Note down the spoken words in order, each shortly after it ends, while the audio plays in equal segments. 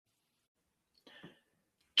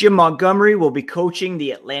Jim Montgomery will be coaching the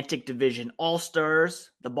Atlantic Division All-Stars.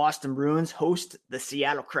 The Boston Bruins host the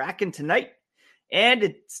Seattle Kraken tonight. And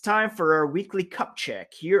it's time for our weekly cup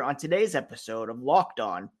check here on today's episode of Locked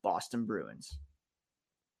On Boston Bruins.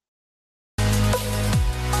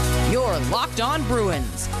 You're Locked On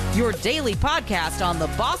Bruins, your daily podcast on the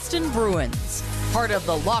Boston Bruins. Part of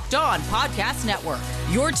the Locked On Podcast Network,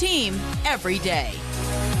 your team every day.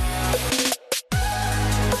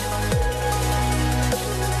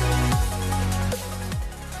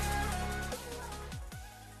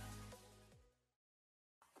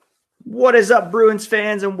 What is up, Bruins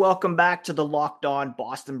fans, and welcome back to the Locked On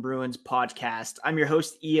Boston Bruins podcast. I'm your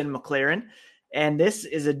host, Ian McLaren, and this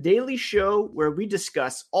is a daily show where we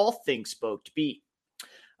discuss all things Spoke to Beat.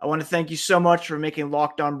 I want to thank you so much for making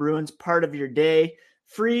Locked On Bruins part of your day,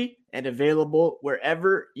 free and available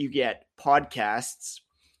wherever you get podcasts.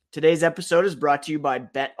 Today's episode is brought to you by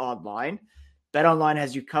BetOnline. BetOnline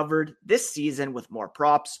has you covered this season with more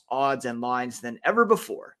props, odds, and lines than ever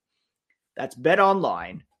before. That's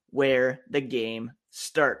BetOnline, where the game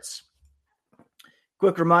starts.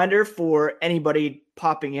 Quick reminder for anybody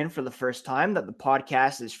popping in for the first time that the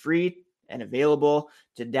podcast is free and available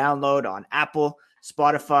to download on Apple,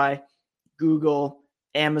 Spotify, Google,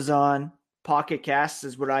 Amazon. Pocket Casts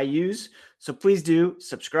is what I use. So please do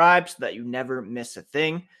subscribe so that you never miss a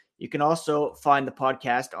thing. You can also find the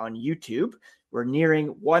podcast on YouTube. We're nearing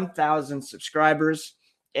 1,000 subscribers.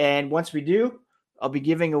 And once we do, I'll be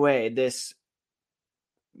giving away this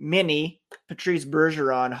mini Patrice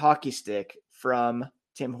Bergeron hockey stick from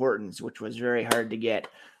Tim Hortons, which was very hard to get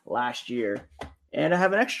last year. And I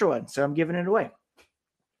have an extra one, so I'm giving it away.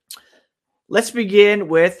 Let's begin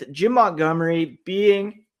with Jim Montgomery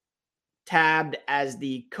being tabbed as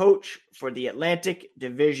the coach for the Atlantic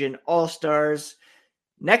Division All-Stars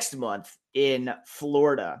next month in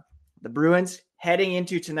Florida. The Bruins, heading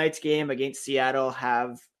into tonight's game against Seattle,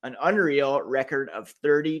 have an unreal record of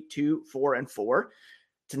 32-4-4.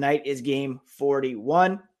 Tonight is game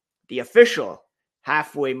 41, the official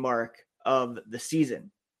halfway mark of the season.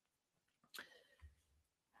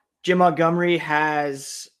 Jim Montgomery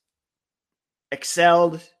has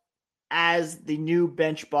excelled as the new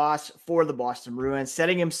bench boss for the Boston Bruins,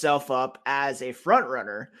 setting himself up as a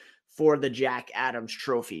frontrunner for the Jack Adams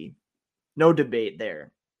Trophy. No debate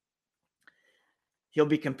there. He'll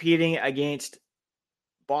be competing against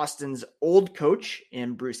Boston's old coach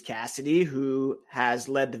in Bruce Cassidy, who has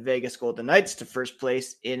led the Vegas Golden Knights to first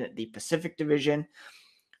place in the Pacific Division.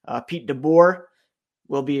 Pete DeBoer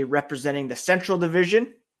will be representing the Central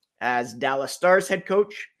Division as Dallas Stars head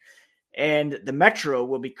coach, and the Metro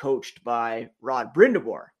will be coached by Rod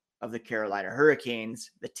Brind'Amour of the Carolina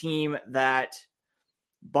Hurricanes, the team that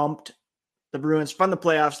bumped the Bruins from the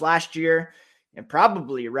playoffs last year and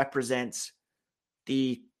probably represents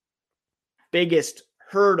the biggest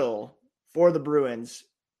hurdle for the Bruins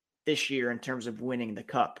this year in terms of winning the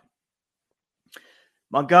cup.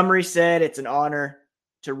 Montgomery said it's an honor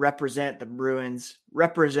to represent the Bruins,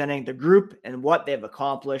 representing the group and what they've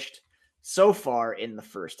accomplished so far in the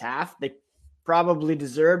first half. They probably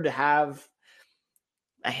deserve to have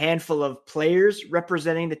a handful of players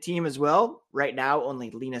representing the team as well. Right now,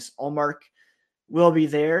 only Linus Ullmark will be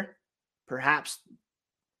there. Perhaps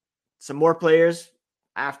some more players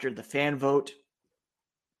after the fan vote.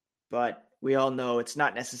 But we all know it's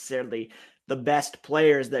not necessarily the best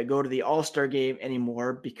players that go to the All-Star game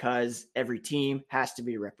anymore because every team has to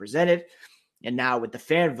be represented. And now with the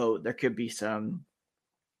fan vote, there could be some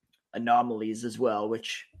anomalies as well,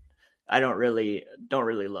 which I don't really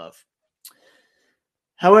love.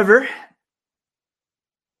 However,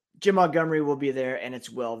 Jim Montgomery will be there, and it's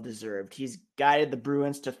well-deserved. He's guided the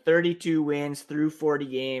Bruins to 32 wins through 40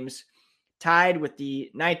 games, tied with the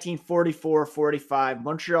 1944-45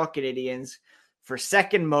 Montreal Canadiens for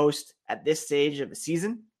second most at this stage of the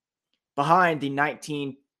season, behind the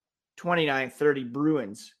 1929-30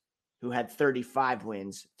 Bruins, who had 35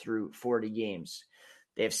 wins through 40 games.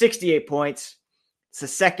 They have 68 points. It's the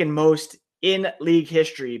second most in league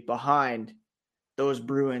history behind those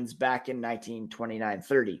Bruins back in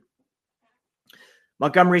 1929-30.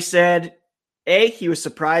 Montgomery said, he was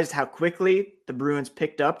surprised how quickly the Bruins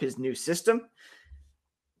picked up his new system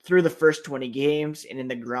through the first 20 games and in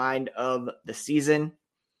the grind of the season.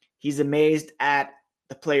 He's amazed at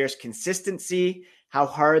the players' consistency, how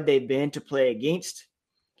hard they've been to play against.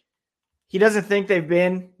 He doesn't think they've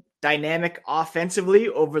been dynamic offensively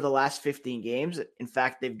over the last 15 games. In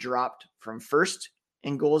fact, they've dropped from first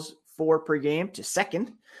in goals for per game to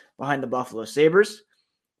second behind the Buffalo Sabres,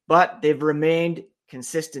 but they've remained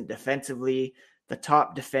consistent defensively, the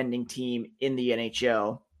top defending team in the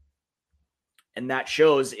NHL. And that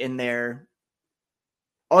shows in their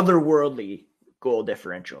otherworldly goal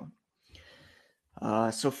differential.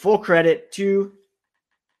 So full credit to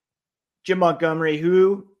Jim Montgomery,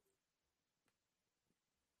 who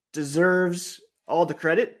deserves all the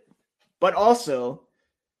credit, but also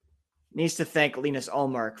needs to thank Linus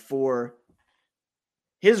Ullmark for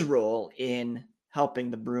his role in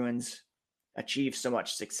helping the Bruins achieve so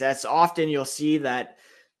much success. Often you'll see that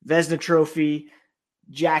Vezina Trophy,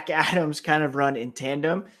 Jack Adams kind of run in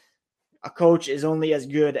tandem. A coach is only as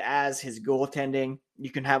good as his goaltending.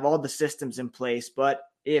 You can have all the systems in place, but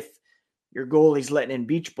if your goalie's letting in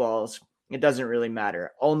beach balls, it doesn't really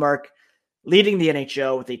matter. Ullmark leading the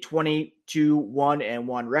NHL with a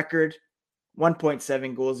 22-1-1 record,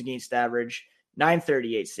 1.7 goals against average,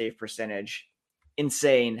 .938 save percentage.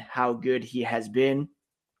 Insane how good he has been.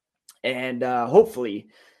 And hopefully,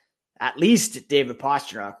 at least David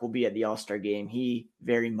Pastrnak will be at the All-Star game. He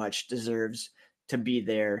very much deserves to be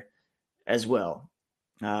there as well.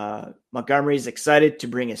 Montgomery is excited to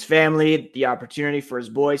bring his family, the opportunity for his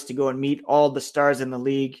boys to go and meet all the stars in the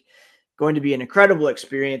league. Going to be an incredible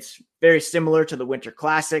experience, very similar to the Winter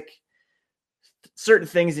Classic. Certain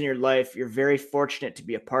things in your life you're very fortunate to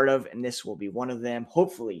be a part of, and this will be one of them.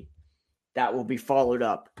 Hopefully, that will be followed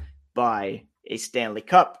up by a Stanley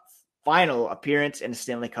Cup final appearance and a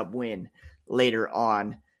Stanley Cup win later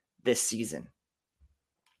on this season.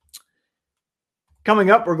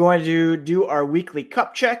 Coming up, we're going to do our weekly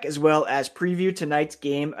cup check as well as preview tonight's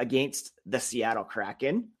game against the Seattle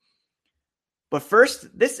Kraken. But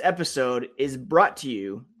first, this episode is brought to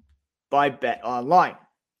you by BetOnline.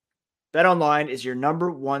 BetOnline is your number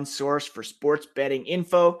one source for sports betting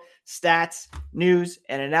info, stats, news,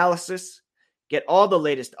 and analysis. Get all the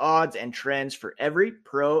latest odds and trends for every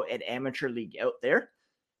pro and amateur league out there.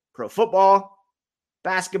 Pro football,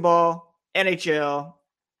 basketball, NHL,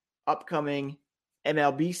 upcoming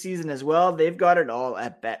MLB season as well. They've got it all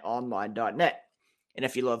at betonline.net. And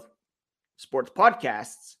if you love sports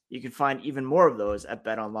podcasts, you can find even more of those at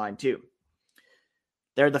BetOnline too.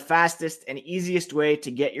 They're the fastest and easiest way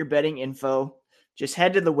to get your betting info. Just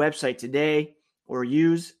head to the website today or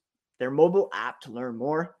use their mobile app to learn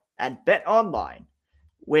more at BetOnline,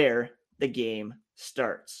 where the game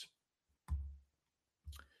starts.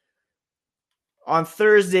 On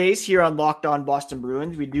Thursdays here on Locked On Boston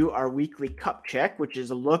Bruins, we do our weekly cup check, which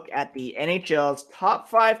is a look at the NHL's top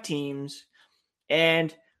 5 teams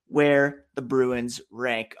and where the Bruins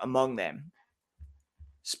rank among them.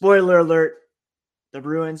 Spoiler alert, the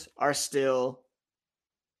Bruins are still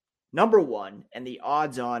number 1 and the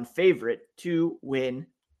odds-on favorite to win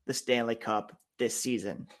the Stanley Cup this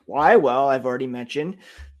season. Why? Well, I've already mentioned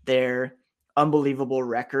their unbelievable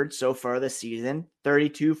record so far this season,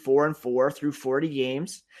 32-4-4 through 40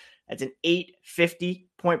 games. That's an .850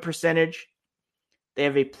 point percentage. They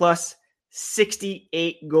have a plus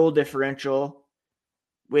 68 goal differential,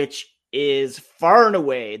 which is far and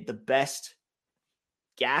away the best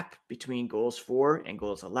gap between goals for and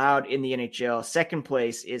goals allowed in the NHL. Second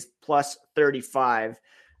place is plus 35,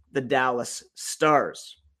 the Dallas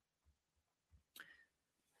Stars.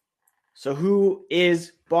 So who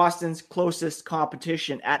is Boston's closest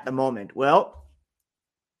competition at the moment? Well,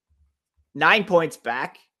 9 points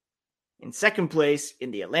back in second place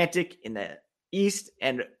in the Atlantic, in the East,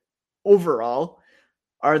 and overall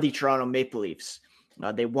are the Toronto Maple Leafs.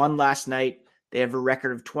 They won last night. They have a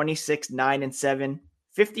record of 26-9-7,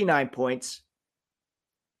 59 points,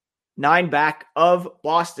 9 back of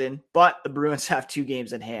Boston, but the Bruins have 2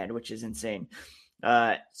 games in hand, which is insane.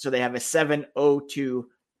 So they have a 702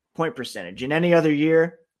 point percentage. In any other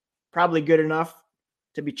year, probably good enough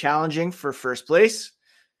to be challenging for first place.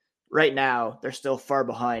 Right now, they're still far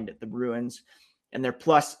behind the Bruins, and their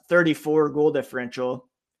plus 34 goal differential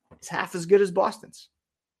is half as good as Boston's.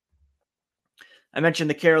 I mentioned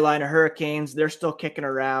the Carolina Hurricanes. They're still kicking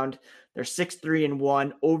around. They're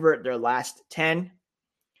 6-3-1 over their last 10,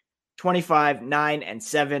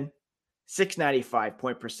 25-9-7, 695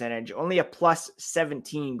 point percentage, only a plus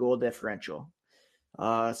 17 goal differential.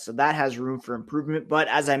 So that has room for improvement. But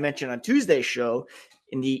as I mentioned on Tuesday's show,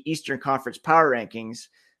 in the Eastern Conference Power Rankings,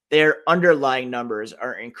 their underlying numbers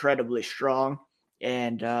are incredibly strong,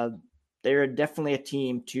 and they're definitely a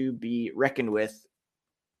team to be reckoned with.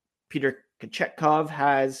 Peter Kochetkov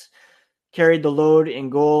has carried the load in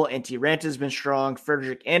goal. Antti Raanta has been strong.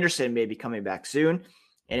 Frederik Andersen may be coming back soon.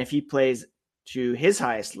 And if he plays to his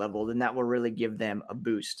highest level, then that will really give them a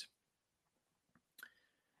boost.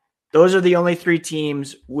 Those are the only 3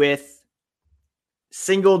 teams with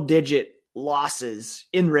single-digit losses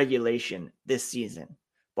in regulation this season.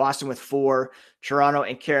 Boston with 4, Toronto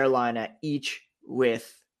and Carolina each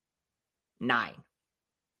with 9.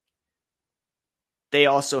 They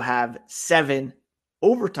also have 7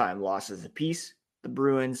 overtime losses apiece. The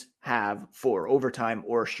Bruins have 4 overtime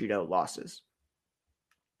or shootout losses.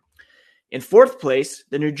 In 4th place,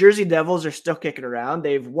 the New Jersey Devils are still kicking around.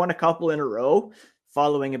 They've won a couple in a row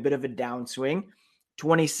following a bit of a downswing.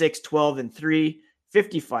 26, 12, and 3,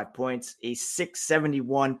 55 points, a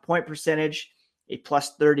 .671 point percentage, a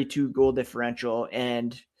plus 32 goal differential.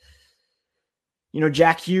 And,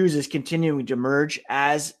 Jack Hughes is continuing to emerge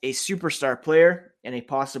as a superstar player and a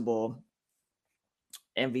possible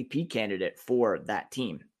MVP candidate for that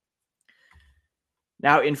team.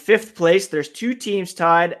 Now, in 5th place, there's 2 teams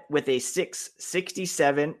tied with a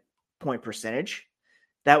 .667 point percentage.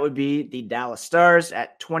 That would be the Dallas Stars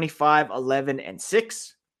at 25, 11, and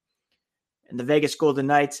 6, and the Vegas Golden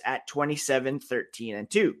Knights at 27, 13, and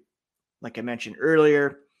 2. Like I mentioned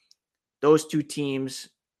earlier, those 2 teams'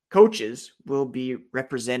 coaches will be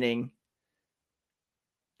representing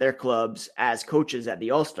their clubs as coaches at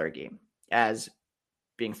the All-Star game, as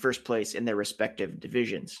being first place in their respective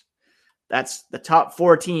divisions. That's the top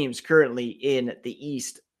 4 teams currently in the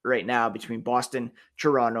East right now between Boston,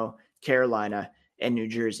 Toronto, Carolina, and New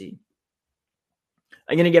Jersey.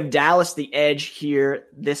 I'm going to give Dallas the edge here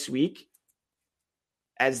this week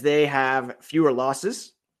as they have fewer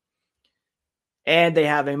losses and they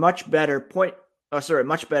have a much better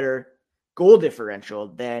goal differential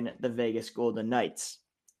than the Vegas Golden Knights.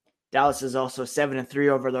 Dallas is also 7-3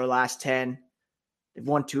 over their last 10. They've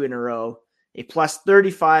won 2 in a row. A plus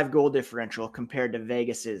 35 goal differential compared to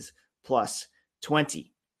Vegas's plus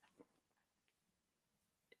 20.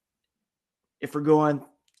 If we're going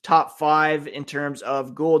top 5 in terms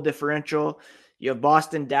of goal differential, you have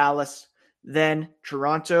Boston, Dallas, then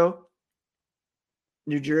Toronto,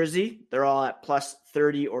 New Jersey. They're all at plus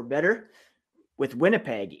 30 or better, with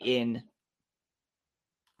Winnipeg in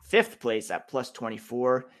 5th place at plus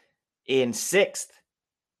 24. In 6th,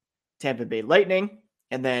 Tampa Bay Lightning.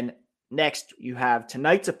 And then next, you have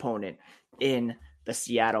tonight's opponent in the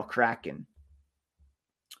Seattle Kraken.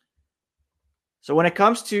 So when it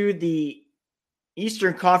comes to the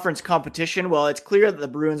Eastern Conference competition, well, it's clear that the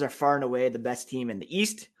Bruins are far and away the best team in the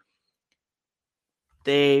East.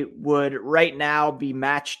 They would right now be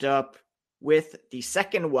matched up with the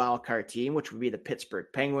second wildcard team, which would be the Pittsburgh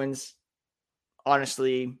Penguins.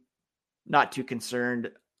 Honestly, not too concerned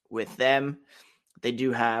with them. They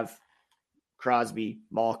do have Crosby,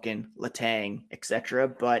 Malkin, Letang, etc.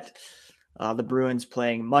 But the Bruins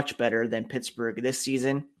playing much better than Pittsburgh this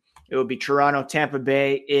season. It would be Toronto, Tampa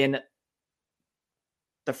Bay in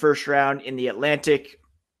the first round in the Atlantic,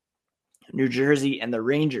 New Jersey, and the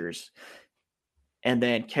Rangers. And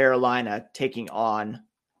then Carolina taking on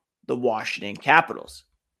the Washington Capitals.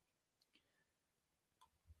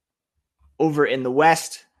 Over in the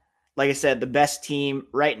West, like I said, the best team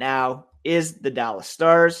right now is the Dallas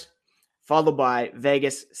Stars, followed by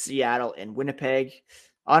Vegas, Seattle, and Winnipeg.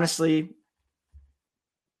 Honestly,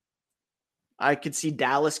 I could see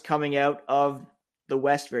Dallas coming out of the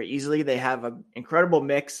West very easily. They have an incredible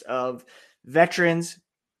mix of veterans,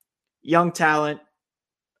 young talent,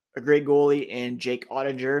 a great goalie in Jake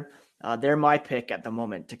Oettinger. They're my pick at the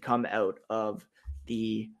moment to come out of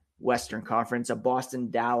the Western Conference. A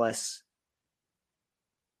Boston-Dallas.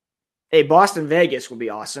 Hey, Boston-Vegas would be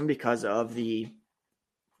awesome because of the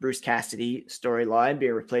Bruce Cassidy storyline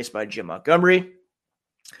being replaced by Jim Montgomery.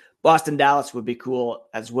 Boston-Dallas would be cool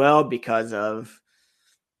as well because of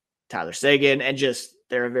Tyler Seguin, and just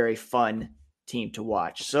they're a very fun team to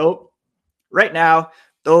watch. So right now,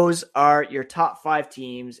 those are your top 5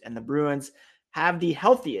 teams, and the Bruins have the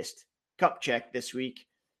healthiest cup check this week.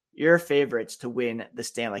 Your favorites to win the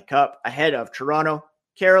Stanley Cup ahead of Toronto,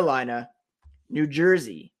 Carolina, New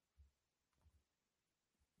Jersey,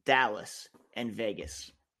 Dallas, and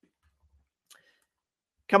Vegas.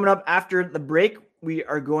 Coming up after the break, we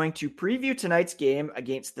are going to preview tonight's game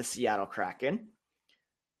against the Seattle Kraken.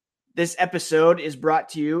 This episode is brought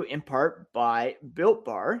to you in part by Built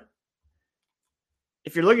Bar.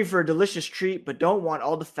 If you're looking for a delicious treat but don't want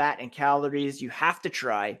all the fat and calories, you have to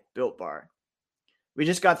try Built Bar. We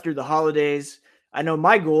just got through the holidays. I know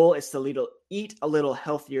my goal is to eat a little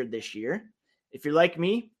healthier this year. If you're like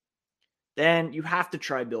me, then you have to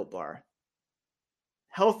try Built Bar.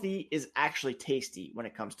 Healthy is actually tasty when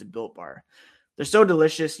it comes to Built Bar. They're so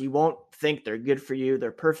delicious, you won't think they're good for you.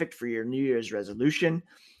 They're perfect for your New Year's resolution.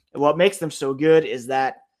 And what makes them so good is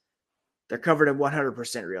that they're covered in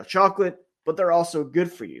 100% real chocolate, but they're also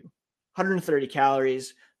good for you. 130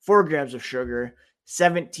 calories, 4 grams of sugar,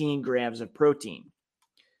 17 grams of protein.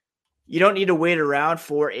 You don't need to wait around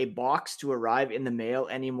for a box to arrive in the mail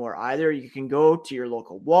anymore either. You can go to your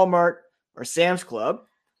local Walmart, or Sam's Club,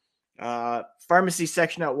 pharmacy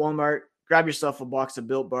section at Walmart, grab yourself a box of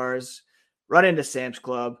Built Bars, run into Sam's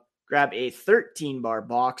Club, grab a 13-bar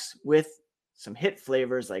box with some hit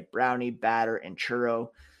flavors like brownie, batter, and churro.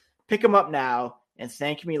 Pick them up now and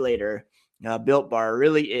thank me later. Built Bar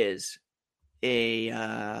really is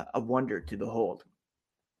a wonder to behold.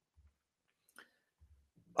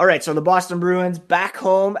 All right, so the Boston Bruins back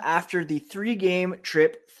home after the 3-game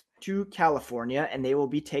trip to California, and they will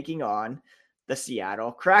be taking on the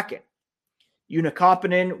Seattle Kraken. Jukka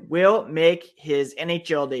Koppanen will make his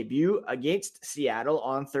NHL debut against Seattle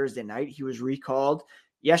on Thursday night. He was recalled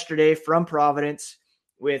yesterday from Providence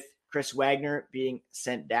with Chris Wagner being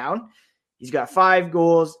sent down. He's got 5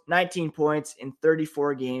 goals, 19 points in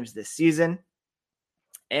 34 games this season.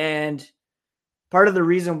 And part of the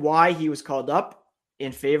reason why he was called up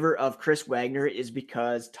in favor of Chris Wagner is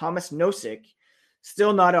because Thomas Nosek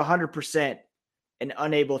still not 100% and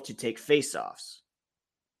unable to take faceoffs.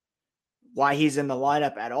 Why he's in the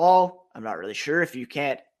lineup at all, I'm not really sure. If you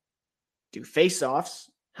can't do faceoffs,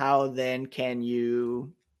 how then can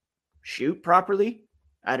you shoot properly?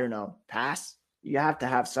 I don't know. Pass? You have to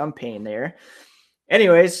have some pain there.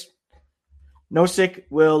 Anyways, Nosek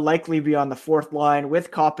will likely be on the 4th line with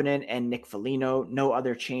Koppanen and Nick Foligno. No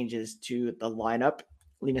other changes to the lineup.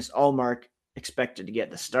 Linus Ullmark expected to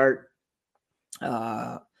get the start.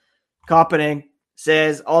 Koppanen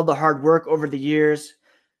says all the hard work over the years,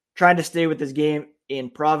 trying to stay with his game in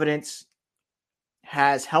Providence,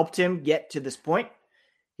 has helped him get to this point.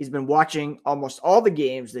 He's been watching almost all the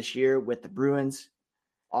games this year with the Bruins.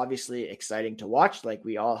 Obviously exciting to watch, like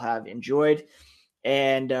we all have enjoyed.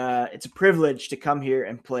 And it's a privilege to come here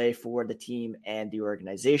and play for the team and the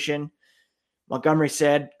organization. Montgomery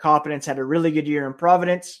said Koppanen's had a really good year in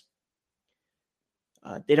Providence.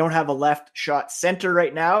 They don't have a left shot center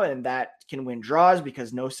right now, and that can win draws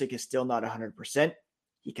because Nosek is still not 100%.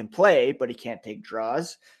 He can play, but he can't take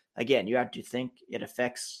draws. Again, you have to think it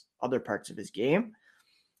affects other parts of his game.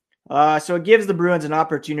 So it gives the Bruins an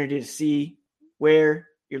opportunity to see where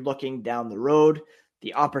you're looking down the road,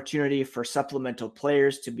 the opportunity for supplemental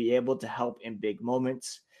players to be able to help in big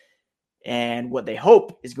moments, and what they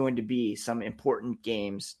hope is going to be some important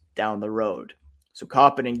games down the road. So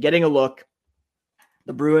Koppanen getting a look.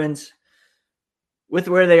 The Bruins, with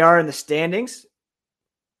where they are in the standings,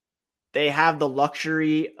 they have the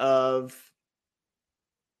luxury of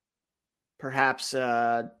perhaps,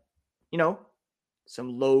 some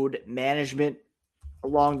load management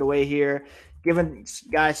along the way here, giving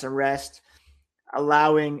guys some rest,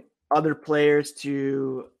 allowing other players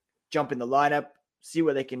to jump in the lineup, see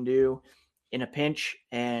what they can do in a pinch,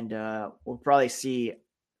 and we'll probably see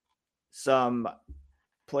some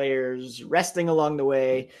players resting along the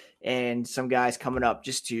way and some guys coming up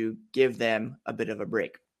just to give them a bit of a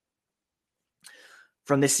break.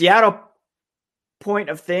 From the Seattle point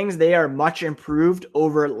of things, they are much improved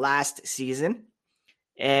over last season,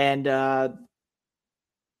 and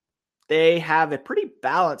they have a pretty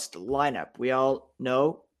balanced lineup. We all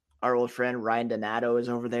know our old friend Ryan Donato is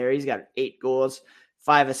over there. He's got 8 goals,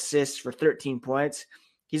 5 assists for 13 points.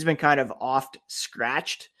 He's been kind of oft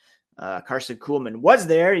scratched. Carson Kuhlman was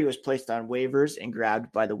there. He was placed on waivers and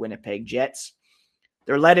grabbed by the Winnipeg Jets.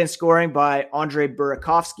 They're led in scoring by Andre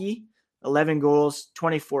Burakovsky, 11 goals,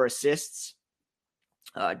 24 assists.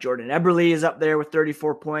 Jordan Eberle is up there with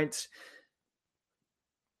 34 points.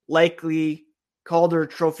 Likely Calder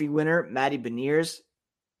Trophy winner Matty Beniers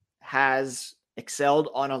has excelled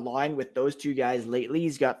on a line with those two guys lately.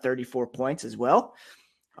 He's got 34 points as well.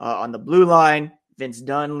 On the blue line, Vince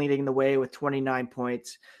Dunn leading the way with 29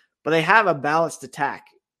 points. But they have a balanced attack.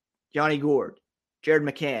 Johnny Gourde, Jared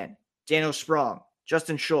McCann, Daniel Sprong,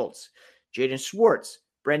 Justin Schultz, Jaden Schwartz,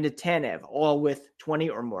 Brendan Tanev, all with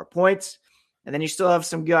 20 or more points. And then you still have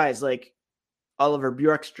some guys like Oliver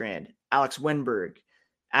Bjorkstrand, Alex Wenberg,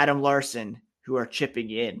 Adam Larson, who are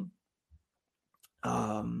chipping in.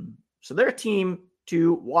 So they're a team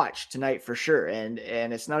to watch tonight for sure. And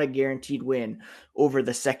it's not a guaranteed win over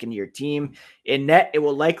the second-year team. In net, it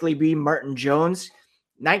will likely be Martin Jones,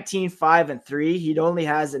 19-5-3. He only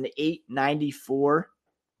has an .894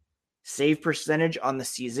 save percentage on the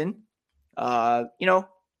season.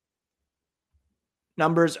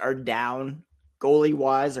 Numbers are down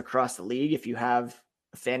goalie-wise across the league. If you have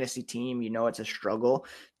a fantasy team, it's a struggle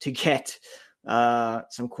to get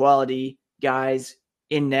some quality guys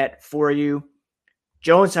in net for you.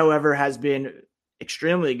 Jones, however, has been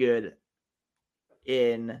extremely good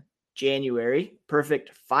in January.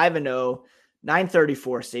 Perfect 5-0,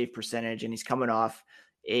 .934 save percentage, and he's coming off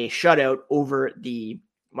a shutout over the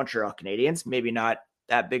Montreal Canadiens. Maybe not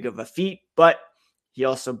that big of a feat, but he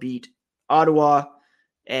also beat Ottawa,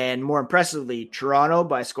 and more impressively, Toronto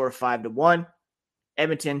by a score of 5-1.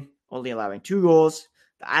 Edmonton only allowing 2 goals.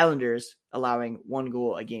 The Islanders allowing 1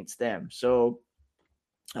 goal against them. So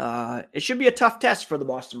it should be a tough test for the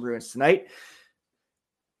Boston Bruins tonight.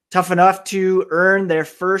 Tough enough to earn their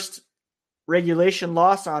first regulation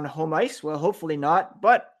loss on home ice? Well, hopefully not,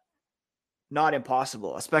 but not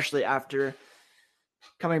impossible, especially after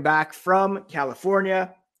coming back from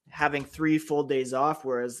California, having 3 full days off,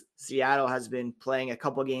 whereas Seattle has been playing a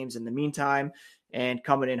couple games in the meantime and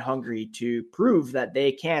coming in hungry to prove that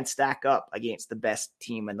they can stack up against the best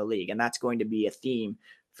team in the league. And that's going to be a theme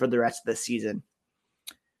for the rest of the season.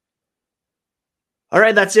 All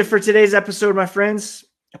right, that's it for today's episode, my friends.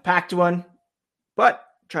 A packed one, but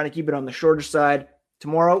trying to keep it on the shorter side.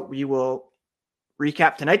 Tomorrow, we will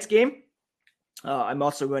recap tonight's game. I'm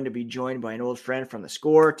also going to be joined by an old friend from The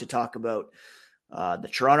Score to talk about the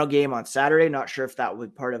Toronto game on Saturday. Not sure if that will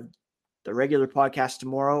be part of the regular podcast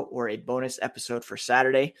tomorrow or a bonus episode for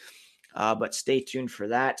Saturday, but stay tuned for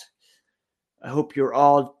that. I hope you're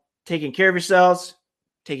all taking care of yourselves,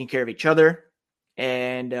 taking care of each other,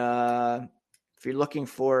 and if you're looking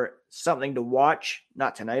for something to watch,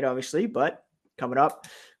 not tonight, obviously, but coming up,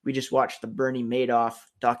 we just watched the Bernie Madoff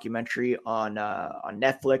documentary on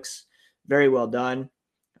Netflix. Very well done.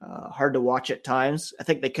 Hard to watch at times. I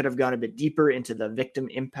think they could have gone a bit deeper into the victim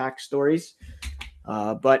impact stories,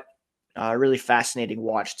 but a really fascinating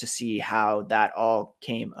watch to see how that all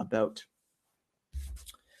came about.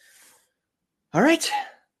 All right.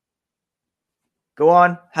 Go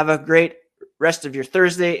on. Have a great rest of your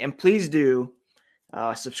Thursday, and please do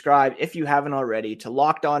subscribe if you haven't already to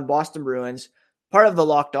Locked On Boston Bruins, part of the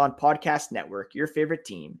Locked On Podcast Network, your favorite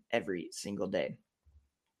team every single day.